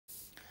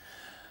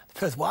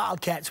Perth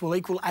Wildcats will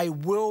equal a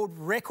world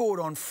record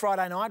on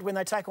Friday night when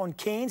they take on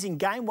Cairns in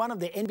Game 1 of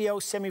the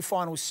NBL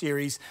semi-final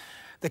series.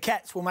 The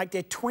Cats will make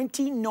their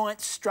 29th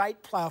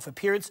straight playoff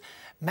appearance,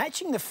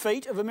 matching the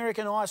feat of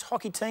American ice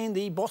hockey team,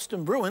 the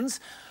Boston Bruins,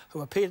 who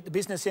appeared at the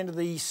business end of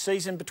the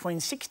season between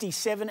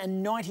 67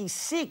 and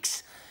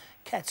 96.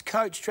 Cats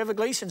coach Trevor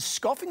Gleeson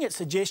scoffing at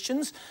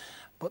suggestions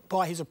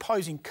by his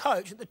opposing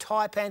coach that the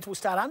Taipans will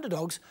start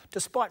underdogs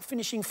despite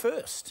finishing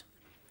first.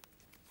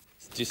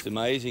 It's just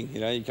amazing, you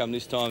know, you come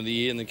this time of the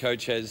year and the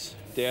coach has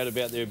doubt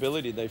about their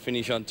ability. They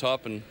finish on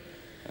top, and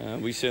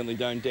we certainly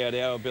don't doubt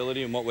our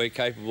ability and what we're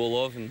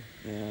capable of. And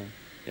you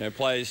know,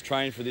 players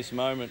train for this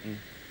moment, and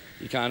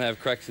you can't have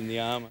cracks in the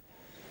armour.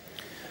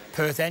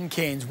 Perth and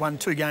Cairns won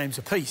 2 games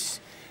apiece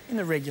in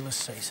the regular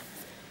season.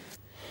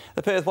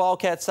 The Perth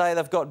Wildcats say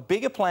they've got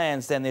bigger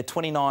plans than their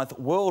 29th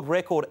world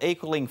record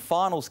equalling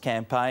finals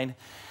campaign.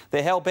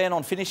 They're hell-bent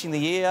on finishing the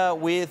year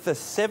with the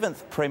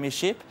 7th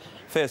premiership.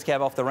 First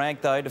cab off the rank,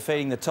 though,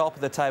 defeating the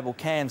top-of-the-table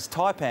Cairns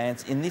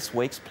Taipans in this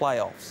week's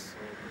playoffs.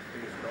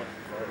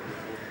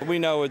 We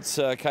know it's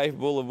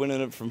capable of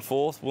winning it from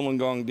 4th.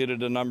 Wollongong did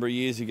it a number of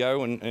years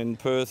ago, and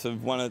Perth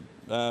have won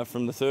it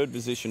from the 3rd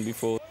position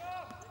before.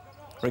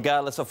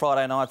 Regardless of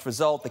Friday night's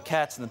result, the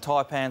Cats and the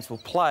Taipans will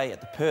play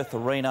at the Perth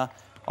Arena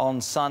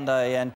on Sunday. And